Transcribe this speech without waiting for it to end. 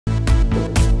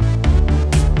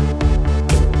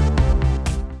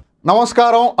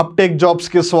నమస్కారం uptake jobs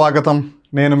కి స్వాగతం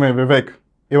నేను మీ వివేక్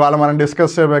ఇవాళ మనం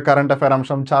డిస్కస్ చేయబోయే కరెంట్ అఫైర్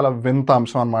అంశం చాలా వింత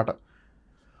అంశం అన్నమాట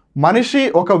మనిషి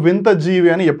ఒక వింత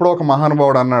జీవి అని ఎప్పుడో ఒక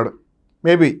మహానుభావుడు అన్నాడు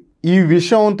మేబీ ఈ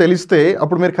విషయం తెలిస్తే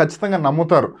అప్పుడు మీరు ఖచ్చితంగా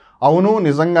నమ్ముతారు అవును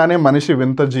నిజంగానే మనిషి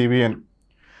వింత జీవి అని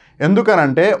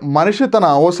ఎందుకనంటే మనిషి తన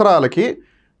అవసరాలకి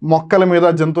మొక్కల మీద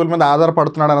జంతువుల మీద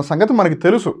ఆధారపడుతున్నాడు అన్న సంగతి మనకి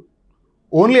తెలుసు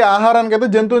ఓన్లీ ఆహారానికి అయితే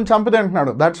జంతువుని చంపి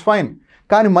తింటున్నాడు దట్స్ ఫైన్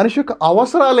కానీ మనిషి యొక్క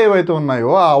అవసరాలు ఏవైతే ఉన్నాయో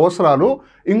ఆ అవసరాలు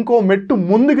ఇంకో మెట్టు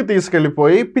ముందుకు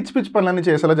తీసుకెళ్ళిపోయి పిచ్చి పిచ్చి పనులన్నీ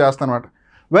చేసేలా చేస్తానమాట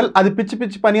వెల్ అది పిచ్చి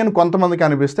పిచ్చి పని అని కొంతమందికి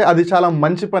అనిపిస్తే అది చాలా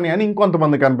మంచి పని అని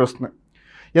ఇంకొంతమందికి అనిపిస్తుంది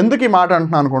ఎందుకు ఈ మాట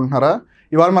అంటున్నాను అనుకుంటున్నారా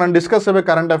ఇవాళ మనం డిస్కస్ అయ్యే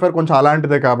కరెంట్ అఫైర్ కొంచెం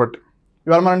అలాంటిదే కాబట్టి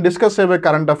ఇవాళ మనం డిస్కస్ అయ్యే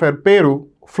కరెంట్ అఫైర్ పేరు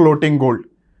ఫ్లోటింగ్ గోల్డ్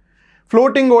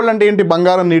ఫ్లోటింగ్ గోల్డ్ అంటే ఏంటి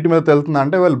బంగారం నీటి మీద తేలుతుందా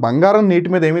అంటే వెల్ బంగారం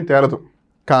నీటి మీద ఏమీ తేలదు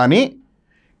కానీ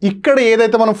ఇక్కడ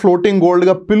ఏదైతే మనం ఫ్లోటింగ్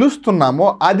గోల్డ్గా పిలుస్తున్నామో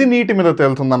అది నీటి మీద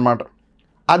తేలుతుందన్నమాట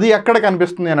అది ఎక్కడ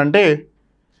కనిపిస్తుంది అని అంటే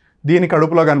దీని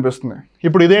కడుపులో కనిపిస్తుంది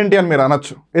ఇప్పుడు ఇదేంటి అని మీరు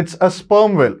అనొచ్చు ఇట్స్ అ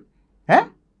స్పర్మ్ వేల్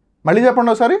మళ్ళీ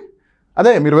చెప్పండి ఒకసారి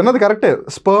అదే మీరు విన్నది కరెక్టే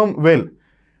స్పర్మ్ వేల్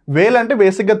వేల్ అంటే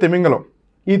బేసిక్గా తిమింగలం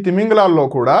ఈ తిమింగలాల్లో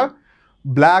కూడా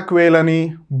బ్లాక్ వేల్ అని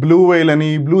బ్లూ వేల్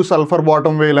అని బ్లూ సల్ఫర్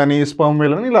బాటమ్ వేల్ అని స్పర్మ్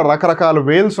వేల్ అని ఇలా రకరకాల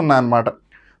వేల్స్ ఉన్నాయన్నమాట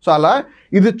సో అలా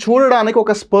ఇది చూడడానికి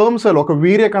ఒక స్పర్మ్ సెల్ ఒక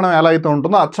వీర్యకణం ఎలా అయితే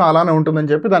ఉంటుందో అచ్చం అలానే ఉంటుందని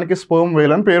చెప్పి దానికి స్పర్మ్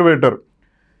వేల్ అని పేరు పెట్టారు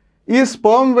ఈ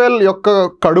స్పర్మ్ వేల్ యొక్క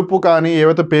కడుపు కానీ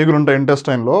ఏవైతే పేగులు ఉంటాయి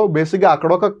ఇంటెస్టైన్లో బేసిక్గా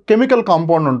అక్కడ ఒక కెమికల్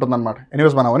కాంపౌండ్ ఉంటుందన్నమాట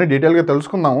ఎనీవేస్ మనం అవన్నీ డీటెయిల్గా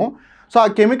తెలుసుకుందాము సో ఆ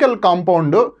కెమికల్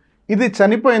కాంపౌండ్ ఇది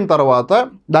చనిపోయిన తర్వాత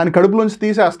దాని కడుపులోంచి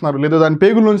తీసేస్తున్నారు లేదా దాని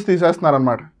పేగుల నుంచి తీసేస్తున్నారు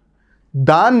అనమాట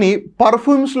దాన్ని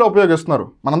పర్ఫ్యూమ్స్లో ఉపయోగిస్తున్నారు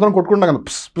మనందరం కొట్టుకుంటాం కదా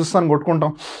పిస్ పిస్ అని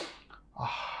కొట్టుకుంటాం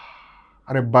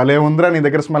అరే భలే ఉందిరా నీ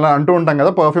దగ్గర స్మెల్ అంటూ ఉంటాం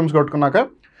కదా పర్ఫ్యూమ్స్ కొట్టుకున్నాక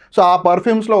సో ఆ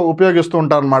పర్ఫ్యూమ్స్లో ఉపయోగిస్తూ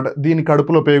ఉంటారు అనమాట దీని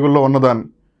కడుపులో పేగుల్లో ఉన్నదాన్ని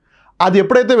అది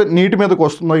ఎప్పుడైతే నీటి మీదకి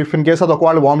వస్తుందో ఇఫ్ ఇన్ కేస్ అది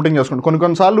ఒకవేళ వామిటింగ్ చేసుకుంటారు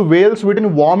కొన్నిసార్లు వేల్స్ వీటిని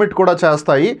వామిట్ కూడా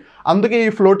చేస్తాయి అందుకే ఈ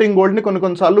ఫ్లోటింగ్ గోల్డ్ని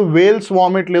కొన్నిసార్లు వేల్స్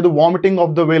వామిట్ లేదు వామిటింగ్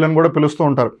ఆఫ్ ద వేల్ అని కూడా పిలుస్తూ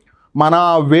ఉంటారు మన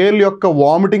వేల్ యొక్క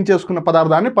వామిటింగ్ చేసుకున్న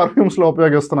పదార్థాన్ని పర్ఫ్యూమ్స్లో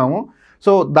ఉపయోగిస్తున్నాము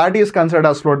so that is considered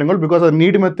as floating gold because అది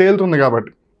నీటి మీద తేలుతుంది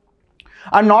కాబట్టి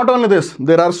and not only this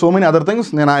there are so many other things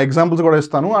నేను ఆ ఎగ్జాంపుల్స్ కూడా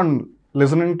ఇస్తాను అండ్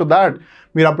లిసనింగ్ టు దాట్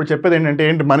మీరు అప్పుడు చెప్పేది ఏంటంటే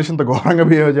ఏంటి మనిషి ఇంత ఘోరంగా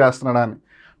బిహేవ్ చేస్తున్నాడా అని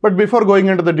but before going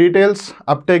in to the details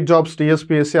uptake jobs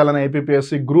TSPSC అలానే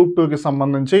ఏపీపీఎస్సీ గ్రూప్ 2కి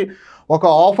సంబంధించి ఒక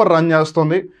ఆఫర్ రన్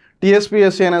చేస్తుంది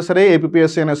టీఎస్పీఎస్సీ అయినా సరే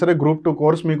ఏపీపీఎస్సీ అయినా సరే గ్రూప్ 2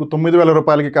 కోర్స్ మీకు 9,000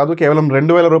 రూపాయలకి కాదు కేవలం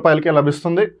 2,000 రూపాయలకే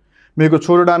లభిస్తుంది మీకు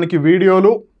చూడడానికి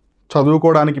వీడియోలు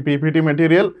చదువుకోవడానికి పీపీటీ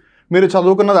మెటీరియల్ మీరు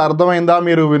చదువుకున్నది అర్థమైందా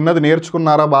మీరు విన్నది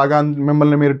నేర్చుకున్నారా బాగా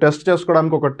మిమ్మల్ని మీరు టెస్ట్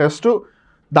చేసుకోవడానికి ఒక టెస్ట్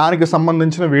దానికి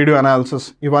సంబంధించిన వీడియో అనాలిసిస్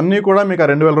ఇవన్నీ కూడా మీకు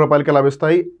 2,000 రూపాయలకి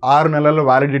లభిస్తాయి 6 నెలల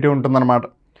వ్యాలిడిటీ ఉంటుందన్నమాట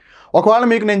ఒకవేళ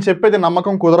మీకు నేను చెప్పేది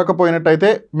నమ్మకం కుదరకపోయినట్టయితే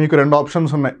మీకు 2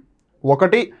 ఆప్షన్స్ ఉన్నాయి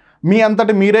ఒకటి మీ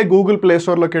అంతటి మీరే గూగుల్ ప్లే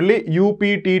స్టోర్లోకి వెళ్ళి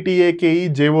UPTTAKE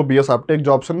JOBS అప్టేక్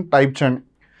జాబ్స్ అని టైప్ చేయండి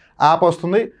యాప్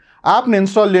వస్తుంది యాప్ని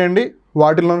ఇన్స్టాల్ చేయండి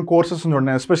వాటిలోని కోర్సెస్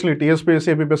చూడండి ఎస్పెషల్లీ టీఎస్పీఎస్సీ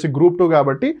ఏపీపీఎస్సీ గ్రూప్ 2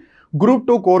 కాబట్టి గ్రూప్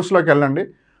 2 కోర్సులోకి వెళ్ళండి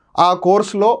ఆ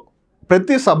కోర్సులో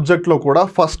ప్రతి సబ్జెక్ట్లో కూడా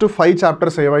ఫస్ట్ 5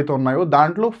 చాప్టర్స్ ఏవైతే ఉన్నాయో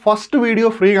దాంట్లో ఫస్ట్ వీడియో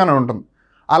ఫ్రీగానే ఉంటుంది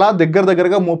అలా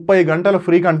దగ్గరగా 30 గంటల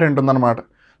ఫ్రీ కంటెంట్ ఉందన్నమాట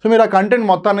సో మీరు ఆ కంటెంట్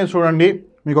మొత్తాన్ని చూడండి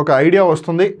మీకు ఒక ఐడియా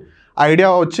వస్తుంది ఐడియా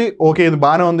వచ్చి ఓకే ఇది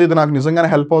బాగానే ఉంది ఇది నాకు నిజంగానే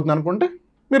హెల్ప్ అవుతుంది అనుకుంటే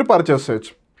మీరు పర్చేస్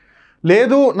చేయొచ్చు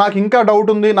లేదు నాకు ఇంకా డౌట్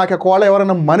ఉంది నాకు ఒకవేళ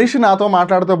ఎవరైనా మనిషి నాతో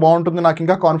మాట్లాడితే బాగుంటుంది నాకు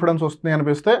ఇంకా కాన్ఫిడెన్స్ వస్తుంది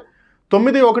అనిపిస్తే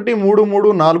 9133449696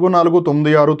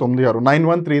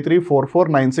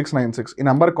 9133449696 ఈ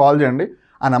నెంబర్ కాల్ చేయండి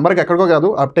ఆ నెంబర్కి ఎక్కడికో కాదు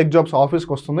అప్టేక్ జాబ్స్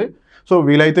ఆఫీస్కి వస్తుంది సో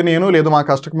వీలైతే నేను లేదు మా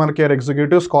customer care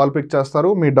executives call pick చేస్తారు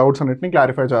మీ డౌట్స్ అన్నిటిని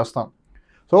క్లారిఫై చేస్తాం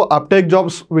so uptake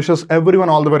jobs wishes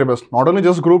everyone all the very best not only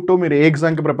just group 2 మీరు ఏ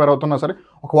ఎగ్జామ్కి ప్రిపేర్ అవుతున్నా సరే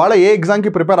ఒకవేళ ఏ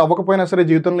ఎగ్జామ్కి ప్రిపేర్ అవ్వకపోయినా సరే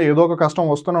జీవితంలో ఏదో ఒక కష్టం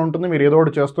వస్తూనే ఉంటుంది మీరు ఏదో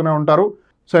ఒకటి చేస్తూనే ఉంటారు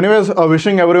so anyways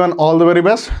wishing everyone all the very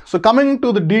best so coming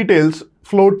to the details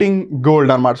floating gold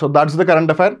anamata so that's the current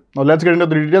affair now let's get into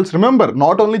the details remember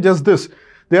not only just this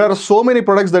there are so many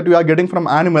products that we are getting from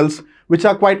animals which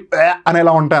are quite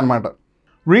anela untayi anamata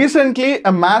recently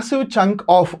a massive chunk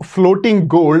of floating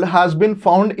gold has been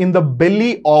found in the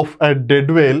belly of a dead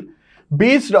whale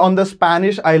beached on the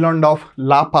Spanish island of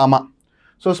La Palma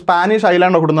so Spanish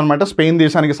island okati undanamata Spain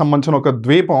deshaniki sambandhinchina oka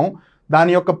dweepam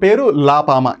దాని యొక్క పేరు లా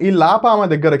పామా ఈ లా పామా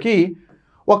దగ్గరకి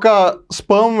ఒక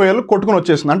sperm వేల్ కొట్టుకుని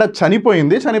వచ్చేసింది అంటే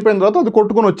చనిపోయిన తర్వాత అది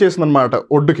కొట్టుకుని వచ్చేసింది అనమాట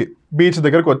ఒడ్డుకి బీచ్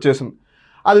దగ్గరికి వచ్చేసింది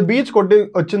అది బీచ్ కొట్టి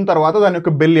వచ్చిన తర్వాత దాని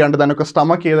యొక్క బెల్లి అంటే దాని యొక్క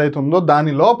స్టమక్ ఏదైతే ఉందో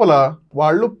దాని లోపల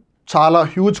వాళ్ళు చాలా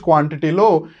హ్యూజ్ క్వాంటిటీలో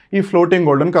ఈ ఫ్లోటింగ్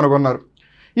గోల్డ్ని కనుగొన్నారు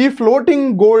ఈ ఫ్లోటింగ్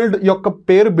గోల్డ్ యొక్క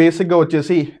పేరు బేసిక్గా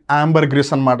వచ్చేసి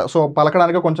యాంబర్గ్రిస్ అనమాట సో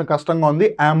పలకడానికి కొంచెం కష్టంగా ఉంది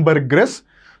యాంబర్గ్రిస్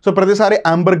సో ప్రతిసారి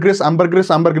యాంబర్గ్రిస్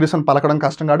అని పలకడం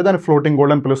కష్టం కాబట్టి దాన్ని ఫ్లోటింగ్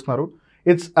గోల్డ్ అని పిలుస్తున్నారు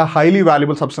it's a highly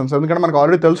valuable substance. ఎందుకంటే మనకు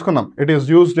ఆల్రెడీ తెలుసుకున్నాం, it is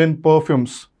used in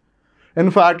perfumes.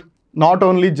 In fact not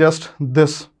only just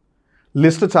this,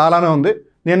 list చాలానే ఉంది.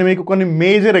 నేను మీకు కొన్ని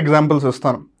మేజర్ ఎగ్జాంపుల్స్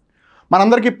ఇస్తాను.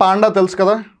 మనందరికీ పాండా తెలుసు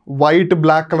కదా, వైట్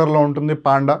బ్లాక్ కలర్లో ఉంటుంది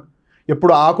పాండా.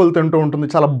 ఎప్పుడు ఆకులు తింటూ ఉంటుంది,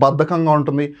 చాలా బద్ధకంగా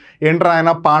ఉంటుంది. ఏంట్రా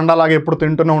ఆయన పాండాలాగా ఎప్పుడు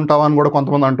తింటూనే ఉంటావా అని కూడా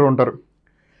కొంతమంది అంటూ ఉంటారు.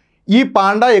 ఈ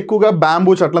పాండా ఎక్కువగా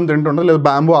బ్యాంబూ చెట్లను తింటూ ఉంటుంది, లేదా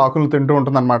బ్యాంబూ ఆకులను తింటూ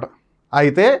ఉంటుంది అనమాట.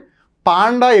 అయితే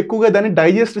పాండా ఎక్కువగా దాన్ని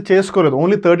డైజెస్ట్ చేసుకోలేదు,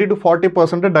 ఓన్లీ 30 to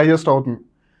 40% డైజెస్ట్ అవుతుంది.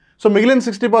 సో మిగిలిన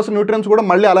 60% న్యూట్రియన్స్ కూడా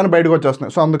మళ్ళీ అలానే బయటకు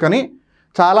వచ్చేస్తున్నాయి. సో అందుకని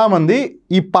చాలామంది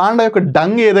ఈ పాండా యొక్క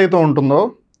డంగ్ ఏదైతే ఉంటుందో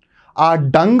ఆ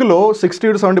డంగ్లో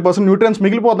 60 to 70% న్యూట్రియన్స్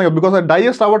మిగిలిపోతున్నాయి కదా, బికాస్ అది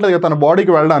డైజెస్ట్ అవ్వట్లేదు కదా తన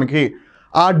బాడీకి వెళ్ళడానికి.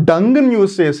 ఆ డంగ్ని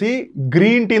యూజ్ చేసి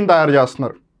గ్రీన్ టీని తయారు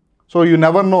చేస్తున్నారు. So you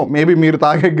never know, maybe మీరు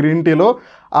తాగే గ్రీన్ టీలో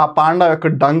ఆ పాండా యొక్క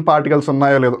డంగ్ పార్టికల్స్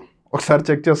ఉన్నాయో లేదో ఒకసారి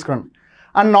చెక్ చేసుకోండి.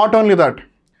 And not only that,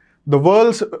 the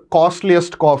world's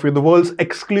costliest coffee, the world's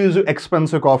exclusive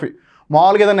expensive coffee.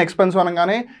 మామూలుగా ఏదైనా ఎక్స్పెన్సివ్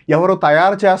అనగానే ఎవరో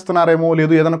తయారు చేస్తున్నారేమో,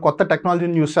 లేదు ఏదైనా కొత్త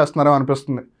టెక్నాలజీని యూస్ చేస్తున్నారేమో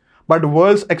అనిపిస్తుంది. బట్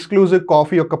వరల్డ్స్ ఎక్స్క్లూజివ్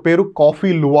కాఫీ యొక్క పేరు కాఫీ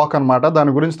లువాక్ అనమాట.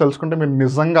 దాని గురించి తెలుసుకుంటే మీరు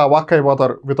నిజంగా అవాక్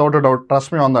అయిపోతారు, without a doubt,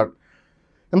 trust me on that.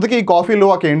 ఇంతకీ ఈ కాఫీ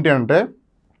లువాక్ ఏంటి అంటే,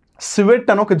 సివెట్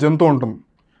అని ఒక జంతువు ఉంటుంది.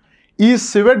 ఈ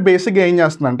సివెట్ బేసిక్గా ఏం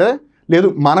చేస్తుందంటే, లేదు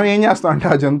మనం ఏం చేస్తామంటే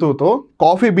ఆ జంతువుతో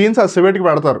కాఫీ బీన్స్ ఆ సివెట్కి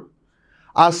పెడతారు.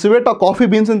 ఆ సివెట్ ఆ కాఫీ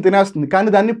బీన్స్ని తినేస్తుంది, కానీ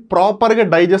దాన్ని ప్రాపర్గా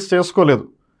డైజెస్ట్ చేసుకోలేదు.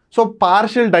 సో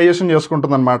పార్షియల్ డైజెషన్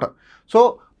చేసుకుంటుంది అనమాట. సో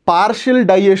పార్షియల్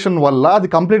డైజెషన్ వల్ల అది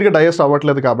కంప్లీట్గా డైజెస్ట్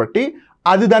అవ్వట్లేదు కాబట్టి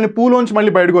అది దాని పూలోంచి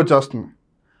మళ్ళీ బయటకు వచ్చేస్తుంది.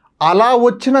 అలా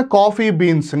వచ్చిన కాఫీ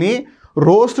బీన్స్ని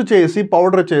రోస్ట్ చేసి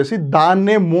పౌడర్ చేసి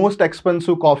దాన్నే మోస్ట్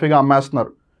ఎక్స్పెన్సివ్ కాఫీగా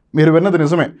అమ్మేస్తున్నారు. మీరు విన్నది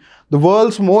నిజమే. The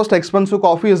world's most expensive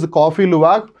coffee is the coffee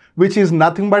luwak, which is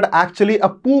nothing but actually a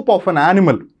poop of an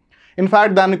animal.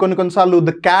 In fact దాన్ని కొన్నిసార్లు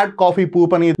ద క్యాట్ కాఫీ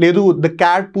పూప్ అని, లేదు ద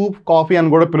క్యాట్ పూప్ కాఫీ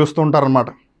అని కూడా పిలుస్తుంటారనమాట.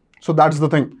 So that's the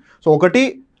thing. So ఒకటి,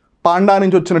 panda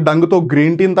నుంచి వచ్చిన డంగుతో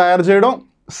green టీని తయారు చేయడం,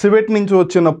 సివెట్ నుంచి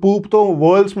వచ్చిన పూప్తో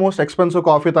వరల్డ్స్ మోస్ట్ ఎక్స్పెన్సివ్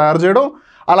కాఫీ తయారు చేయడం,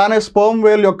 అలానే స్పర్మ్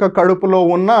వేల్ యొక్క కడుపులో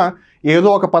ఉన్న ఏదో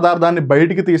ఒక పదార్థాన్ని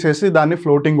బయటికి తీసేసి దాన్ని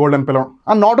ఫ్లోటింగ్ గోల్డ్ అని పిలవడం.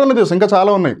 అండ్ నాట్ ఓన్లీ దిస్, ఇంకా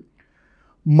చాలా ఉన్నాయి.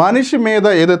 మనిషి మీద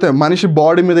ఏదైతే, మనిషి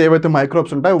బాడీ మీద ఏవైతే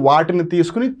మైక్రోబ్స్ ఉంటాయో వాటిని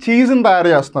తీసుకుని చీజ్ని తయారు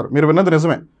చేస్తున్నారు. మీరు విన్నది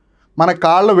నిజమే. మన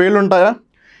కాళ్ళ వేళ్ళు ఉంటాయా,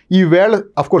 ఈ వేళ్ళ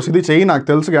అఫ్కోర్స్ ఇది చెయ్యి నాకు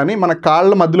తెలుసు, కానీ మన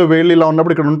కాళ్ళ మధ్యలో వేళ్ళు ఇలా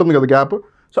ఉన్నప్పుడు ఇక్కడ ఉంటుంది కదా గ్యాప్.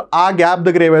 సో ఆ గ్యాప్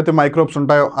దగ్గర ఏవైతే మైక్రోబ్స్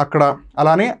ఉంటాయో అక్కడ,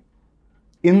 అలానే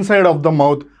ఇన్సైడ్ ఆఫ్ ద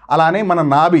మౌత్, అలానే మన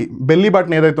నాభి బెల్లీ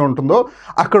బటన్ ఏదైతే ఉంటుందో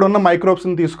అక్కడ ఉన్న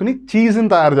మైక్రోబ్స్ని తీసుకుని చీజ్ని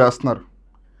తయారు చేస్తున్నారు.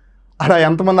 అలా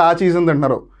ఎంతమంది ఆ చీజ్ని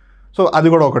తింటున్నారు. సో అది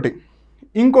కూడా ఒకటి.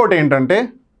 ఇంకోటి ఏంటంటే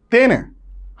తేనె,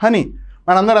 హనీ.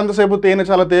 మనందరూ ఎంతసేపు తేనె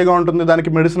చాలా తేగా ఉంటుంది, దానికి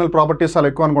మెడిసినల్ ప్రాపర్టీస్ చాలా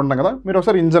ఎక్కువ అనుకుంటాం కదా. మీరు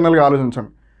ఒకసారి ఇన్ జనరల్గా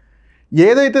ఆలోచించండి.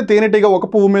 ఏదైతే తేనెటీగ ఒక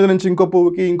పువ్వు మీద నుంచి ఇంకో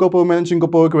పువ్వుకి, ఇంకో పువ్వు మీద నుంచి ఇంకో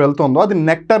పువ్వుకి వెళ్తుందో అది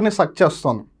నెక్టర్ని సక్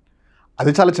చేస్తుంది.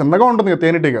 అది చాలా చిన్నగా ఉంటుంది కదా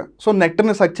తేనెటీగ. సో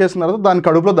నెక్టర్ని సక్ చేసిన తర్వాత దాని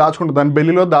కడుపులో దాచుకుంటుంది, దాని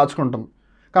బెల్లిలో దాచుకుంటుంది.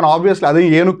 కానీ ఆబ్వియస్లీ అది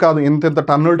ఏనుగు కాదు, ఇంత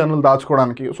టన్నులు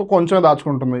దాచుకోవడానికి. సో కొంచెమే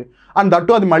దాచుకుంటుంది. అండ్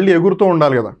దట్టు అది మళ్ళీ ఎగురుతూ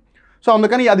ఉండాలి కదా. సో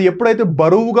అందుకని అది ఎప్పుడైతే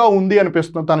బరువుగా ఉంది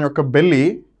అనిపిస్తుందో తన యొక్క బెల్లి,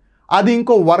 అది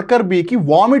ఇంకో వర్కర్ బీకి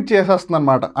వామిట్ చేసేస్తుంది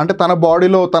అనమాట. అంటే తన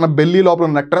బాడీలో తన బెల్లి లోపల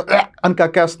నెక్టర్ అని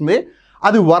కక్కేస్తుంది.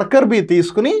 అది వర్కర్ బీ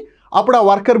తీసుకుని అప్పుడు ఆ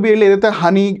వర్కర్ బీలో ఏదైతే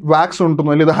హనీ వ్యాక్స్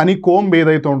ఉంటుందో, లేదా హనీ కోంబ్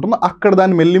ఏదైతే ఉంటుందో అక్కడ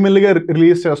దాన్ని మెల్లిమెల్లిగా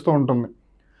రిలీజ్ చేస్తూ ఉంటుంది.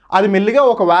 అది మెల్లిగా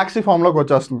ఒక వ్యాక్సీ ఫామ్లోకి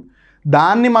వచ్చేస్తుంది.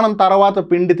 దాన్ని మనం తర్వాత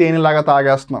పిండి తేనెలాగా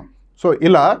తాగేస్తున్నాం. సో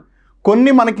ఇలా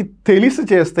కొన్ని మనకి తెలిసి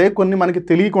చేస్తే, కొన్ని మనకి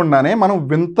తెలియకుండానే మనం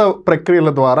వింత ప్రక్రియల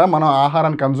ద్వారా మనం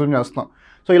ఆహారాన్ని కన్జ్యూమ్ చేస్తున్నాం.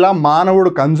 సో ఇలా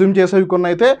మానవుడు కన్జ్యూమ్ చేసేవి కొన్ని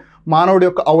అయితే, మానవుడి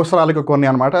యొక్క అవసరాలకు కొన్ని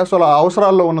అనమాట. సో అలా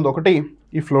అవసరాల్లో ఉన్నది ఒకటి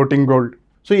ఈ ఫ్లోటింగ్ గోల్డ్.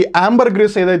 సో ఈ యాంబర్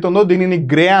గ్రీస్ ఏదైతే ఉందో దీనిని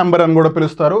గ్రే యాంబర్ అని కూడా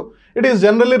పిలుస్తారు. It is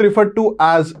generally referred to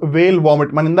as Vel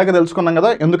vomit. మనం ఇందాక తెలుసుకున్నాం కదా,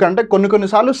 ఎందుకంటే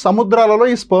కొన్నిసార్లు సముద్రాలలో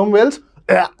ఈ స్పర్మ్ వేల్స్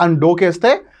అని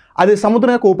డోకేస్తే అది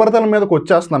సముద్రం యొక్క ఉపరితలం మీదకి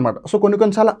వచ్చేస్తుంది అనమాట. సో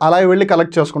కొన్నిసార్లు అలా వెళ్ళి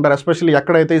కలెక్ట్ చేసుకుంటారు. ఎస్పెషల్లీ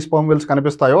ఎక్కడైతే ఈ స్పర్మ్ వేల్స్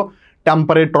కనిపిస్తాయో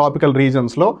టెంపరేట్ ట్రాపికల్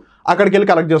రీజన్స్లో అక్కడికి వెళ్ళి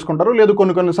కలెక్ట్ చేసుకుంటారు. లేదు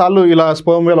కొన్నిసార్లు ఇలా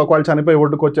స్పర్మ్ వేల్ ఒకవేళ చనిపోయి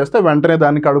ఒడ్డుకు వచ్చేస్తే వెంటనే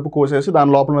దాన్ని కడుపు కోసేసి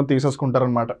దాని లోపల తీసేసుకుంటారు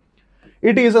అనమాట.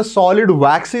 It is a solid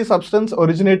waxy substance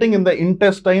originating in the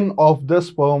intestine of the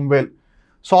sperm whale.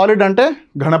 Solid అంటే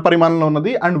ఘన పరిమాణంలో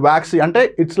ఉన్నది, అండ్ waxy అంటే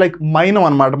ఇట్స్ లైక్ మైనం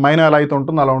అనమాట. మైనం ఎలా అయితే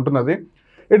ఉంటుందో అలా ఉంటుంది అది.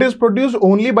 It is produced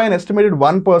only by an estimated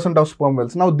 1% of sperm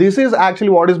whales. Now this is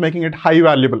actually what is making it high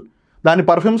valuable. దాన్ని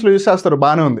పర్ఫ్యూమ్స్లో యూస్ చేస్తారు,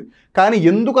 బాగానే ఉంది. కానీ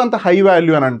ఎందుకు అంత హై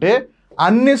వాల్యూ అని అంటే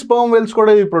అన్ని స్పర్మ్ వేల్స్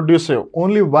కూడా ఇవి ప్రొడ్యూస్ చేయవు.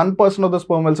 Only 1% of the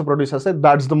sperm Wales produce చేస్తే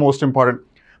that's the most important.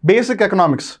 Basic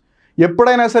economics,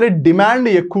 ఎప్పుడైనా సరే డిమాండ్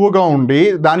ఎక్కువగా ఉండి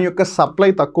దాని యొక్క సప్లై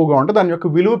తక్కువగా ఉంటే దాని యొక్క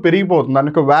విలువ పెరిగిపోతుంది, దాని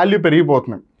యొక్క వాల్యూ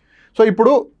పెరిగిపోతుంది. సో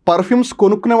ఇప్పుడు పర్ఫ్యూమ్స్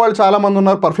కొనుక్కునే వాళ్ళు చాలామంది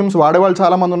ఉన్నారు, పర్ఫ్యూమ్స్ వాడేవాళ్ళు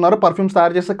చాలామంది ఉన్నారు, పర్ఫ్యూమ్స్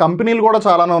తయారు చేసే కంపెనీలు కూడా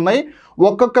చాలానే ఉన్నాయి.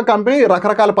 ఒక్కొక్క కంపెనీ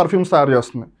రకరకాల పర్ఫ్యూమ్స్ తయారు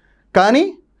చేస్తుంది. కానీ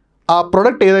ఆ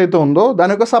ప్రొడక్ట్ ఏదైతే ఉందో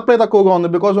దాని యొక్క సప్లై తక్కువగా ఉంది,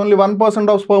 because only 1%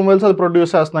 of sperm wells అది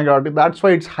ప్రొడ్యూస్ చేస్తున్నాయి కాబట్టి that's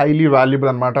why it's highly valuable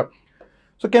అనమాట.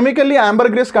 So chemically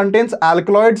ambergris contains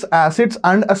alkaloids, acids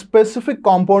and a specific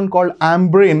compound called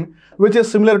ambrin which is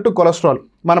similar to cholesterol.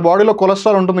 మన బాడీలో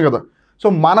కొలెస్ట్రాల్ ఉంటుంది కదా, సో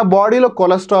మన బాడీలో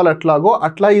కొలెస్ట్రాల్ ఎట్లాగో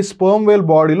అట్లా ఈ స్పర్మ్ వేల్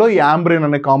బాడీలో ఈ ambrin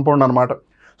అనే కాంపౌండ్ అనమాట.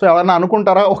 సో ఎవరైనా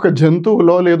అనుకుంటారా ఒక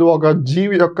జంతువులో లేదు ఒక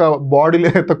జీవి యొక్క బాడీలో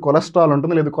అయితే కొలెస్ట్రాల్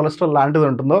ఉంటుంది లేదు కొలెస్ట్రాల్ లాంటిది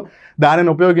ఉంటుందో దానిని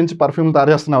ఉపయోగించి పర్ఫ్యూమ్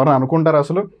తయారు చేస్తున్న ఎవరైనా అనుకుంటారా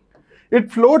అసలు? It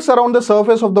floats around the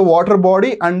surface of the water body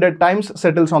and at times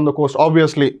settles on the Coast.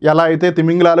 Obviously ఎలా అయితే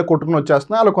తిమింగలాలు కొట్టుకుని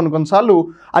వచ్చేస్తున్నాయి అలా కొన్నిసార్లు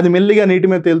అది మెల్లిగా నీటి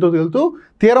మీద తేలుతూ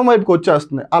తీరం వైపుకి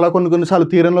వచ్చేస్తుంది. అలా కొన్నిసార్లు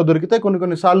తీరంలో దొరికితే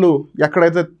కొన్నిసార్లు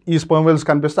ఎక్కడైతే ఈ స్పర్మ్ వెల్స్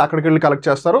కనిపిస్తే అక్కడికి వెళ్ళి కలెక్ట్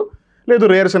చేస్తారు, లేదు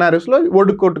రేర్ సినారియోస్లో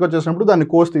ఒడ్డుకు కొట్టుకొచ్చేసినప్పుడు దాన్ని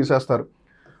కోసి తీసేస్తారు.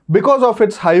 Because of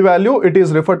its high value, it is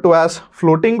referred to as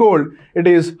floating gold. It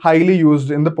is highly used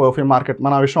in the perfume market.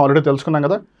 మన ఆ విషయం ఆల్రెడీ తెలుసుకున్నాం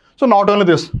కదా. So not only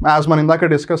this, as మనం ఇందాక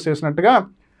డిస్కస్ చేసినట్టుగా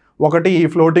ఒకటి ఈ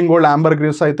ఫ్లోటింగ్ గోల్డ్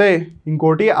ambergris అయితే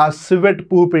ఇంకోటి ఆ సివెట్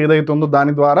పూప్ ఏదైతే ఉందో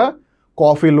దాని ద్వారా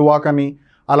కాఫీ లువాక్ అని,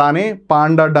 అలానే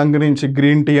పాండా డంగ్ నుంచి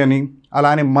గ్రీన్ టీ అని,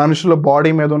 అలానే మనుషుల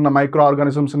బాడీ మీద ఉన్న మైక్రో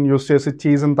ఆర్గానిజమ్స్ని యూస్ చేసి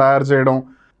చీజ్ని తయారు చేయడం,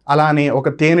 అలానే ఒక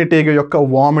తేనెటీగ యొక్క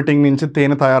వామిటింగ్ నుంచి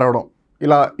తేనె తయారవడం,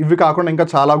 ఇలా ఇవి కాకుండా ఇంకా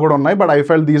చాలా కూడా ఉన్నాయి. But I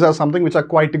felt these or something which are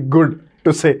quite good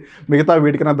to say. మిగతా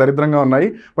వీటికన్నా దరిద్రంగా ఉన్నాయి.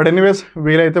 బట్ ఎనీవేస్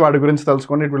వీలైతే వాటి గురించి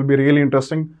తెలుసుకోండి. It will be really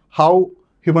interesting how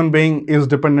human being is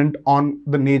dependent on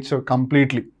the nature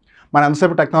completely. మనం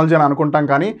ఎంతసేపు టెక్నాలజీ అని అనుకుంటాం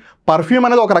కానీ పర్ఫ్యూమ్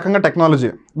అనేది ఒక రకంగా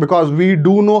technology, because we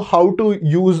do know how to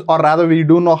use or rather we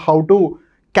do know how to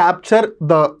capture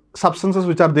the substances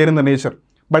which are there in the nature.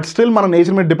 But still మన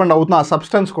nature మీద డిపెండ్ అవుతున్న ఆ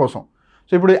సబ్స్టెన్స్ కోసం.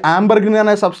 సో ఇప్పుడు ambergris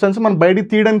అనే substance మనం బయటికి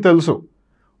తీయడానికి తెలుసు,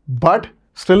 but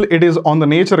still it is on the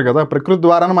nature కదా, ప్రకృతి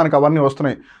ద్వారానే మనకు అవన్నీ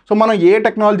వస్తున్నాయి. సో మనం ఏ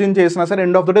టెక్నాలజీని చేసినా సరే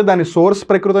ఎండ్ ఆఫ్ ద డే దాని సోర్స్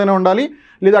ప్రకృతి అయినా ఉండాలి,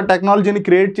 లేదా టెక్నాలజీని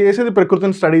క్రియేట్ చేసేది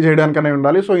ప్రకృతిని స్టడీ చేయడానికనే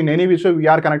ఉండాలి. సో ఇన్ ఎనీ విషయం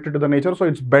we are connected to the nature. So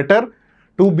it's better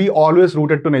to be always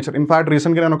rooted to nature. In fact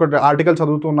రీసెంట్గా నేను ఒక ఆర్టికల్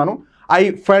చదువుతున్నాను, ఐ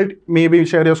ఫెల్ట్ మేబీ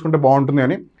షేర్ చేసుకుంటే బాగుంటుంది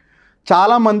అని.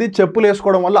 చాలామంది చెప్పులు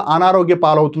వేసుకోవడం వల్ల అనారోగ్య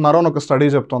పాలవుతున్నారు అని ఒక స్టడీ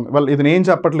చెప్తుంది. వాళ్ళు ఇది నేను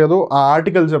చెప్పట్లేదు, ఆ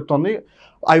ఆర్టికల్ చెప్తుంది.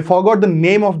 I forgot the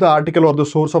name of the article are the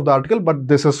source of the article, but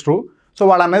this is true. So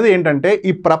వాళ్ళు అనేది ఏంటంటే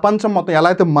ఈ ప్రపంచం మొత్తం ఎలా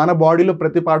అయితే మన బాడీలో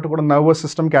ప్రతి పార్ట్ కూడా నర్వస్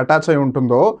సిస్టమ్కి అటాచ్ అయి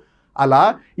ఉంటుందో అలా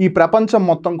ఈ ప్రపంచం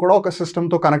మొత్తం కూడా ఒక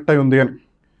సిస్టమ్తో కనెక్ట్ అయి ఉంది అని.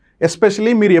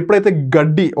 ఎస్పెషలీ మీరు ఎప్పుడైతే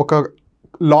గడ్డి ఒక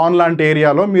లాన్ లాంటి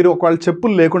ఏరియాలో మీరు ఒకవేళ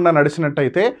చెప్పులు లేకుండా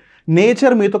నడిచినట్టయితే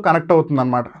నేచర్ మీతో కనెక్ట్ అవుతుంది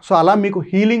అనమాట. సో అలా మీకు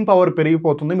హీలింగ్ పవర్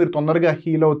పెరిగిపోతుంది, మీరు తొందరగా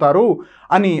హీల్ అవుతారు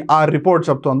అని ఆ రిపోర్ట్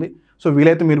చెప్తోంది. సో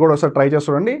వీలైతే మీరు కూడా ఒకసారి ట్రై చేసి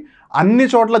చూడండి. అన్ని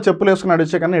చోట్ల చెప్పులు వేసుకుని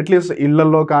నడిచే కానీ అట్లీస్ట్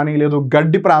ఇళ్లలో కానీ లేదు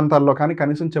గడ్డి ప్రాంతాల్లో కానీ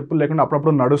కనీసం చెప్పులు లేకుండా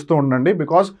అప్పుడప్పుడు నడుస్తూ ఉండండి.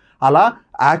 బికాస్ అలా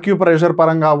యాక్యూప్రెషర్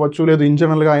పరంగా అవ్వచ్చు, లేదు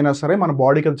ఇంజనరల్గా అయినా సరే మన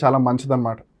బాడీకి అది చాలా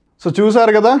మంచిదన్నమాట. సో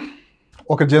చూసారు కదా,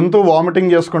 ఒక జంతువు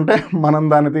వామిటింగ్ చేసుకుంటే మనం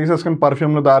దాన్ని తీసేసుకుని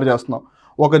పర్ఫ్యూమ్లు తయారు చేస్తున్నాం.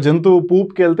 ఒక జంతువు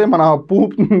పూప్కి వెళ్తే మన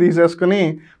పూప్ని తీసేసుకుని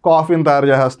కాఫీని తయారు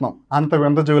చేసేస్తున్నాం. అంత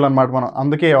వింత జీవులు అనమాట మనం.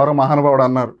 అందుకే ఎవరో మహానుభావుడు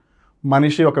అన్నారు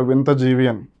మనిషి ఒక వింత జీవి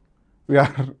అని.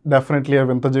 వీఆర్ డెఫినెట్లీ a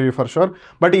వింత జీవి ఫర్ షూర్.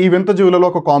 బట్ ఈ వింత జీవులలో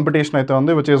ఒక కాంపిటీషన్ అయితే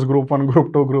ఉంది, which is group 1, group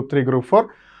 2, group 3, group 4.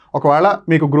 ఒకవేళ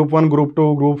మీకు గ్రూప్ 1, గ్రూప్ 2,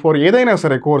 గ్రూప్ 4 ఏదైనా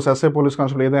సరే కోర్స్, ఎస్ఐ పోలీస్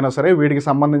కానిస్టేబుల్ ఏదైనా సరే వీటికి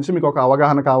సంబంధించి మీకు ఒక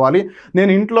అవగాహన కావాలి,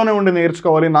 నేను ఇంట్లోనే ఉండి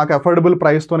నేర్చుకోవాలి, నాకు అఫోర్డబుల్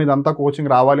ప్రైస్తో ఇదంతా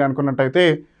కోచింగ్ రావాలి అనుకున్నట్టయితే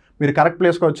మీరు కరెక్ట్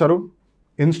ప్లేస్కి వచ్చారు.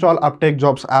 Install uptake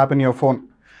jobs app in your phone.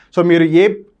 So మీరు ఏ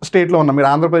స్టేట్లో ఉన్నా, మీరు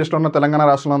ఆంధ్రప్రదేశ్లో ఉన్న తెలంగాణ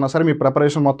రాష్ట్రంలో ఉన్నా సరే మీ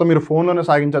ప్రిపరేషన్ మొత్తం మీరు ఫోన్లోనే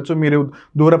సాగించవచ్చు. మీరు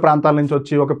దూర ప్రాంతాల నుంచి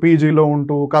వచ్చి ఒక పీజీలో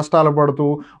ఉంటూ కష్టాలు పడుతూ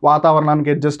వాతావరణానికి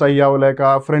అడ్జస్ట్ అయ్యి అవ్వలేక,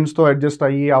 ఫ్రెండ్స్తో అడ్జస్ట్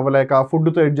అయ్యి అవ్వలేక,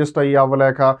 ఫుడ్తో అడ్జస్ట్ అయ్యి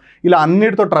అవ్వలేక, ఇలా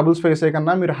అన్నిటితో ట్రబుల్స్ ఫేస్ అయ్యే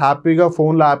కన్నా మీరు హ్యాపీగా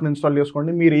ఫోన్లో యాప్ని ఇన్స్టాల్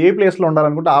చేసుకోండి. మీరు ఏ ప్లేస్లో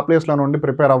ఉండాలనుకుంటే ఆ ప్లేస్లో ఉండి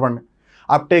ప్రిపేర్ అవ్వండి.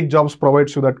 Uptake jobs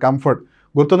provides you that comfort.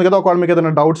 గుర్తుంది కదా, ఒకవేళ మీకు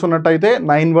ఏదైనా డౌట్స్ ఉన్నట్టయితే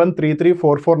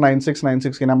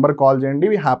 9133449696 ఈ నెంబర్ కాల్ చేయండి.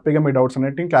 హ్యాపీగా మీ డౌట్స్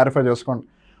అన్నిటిని క్లారిఫై చేసుకోండి.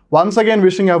 Once again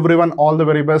wishing everyone all the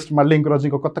very best. మళ్ళీ ఇంకో రోజు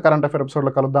ఇంకో కొత్త కరెంట్ అఫేర్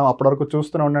ఎపిసోడ్లో కలుద్దాం. అప్పటివరకు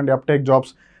చూస్తూనే ఉండండి అప్టేక్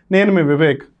జాబ్స్. నేను మీ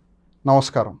వివేక్.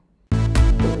 నమస్కారం.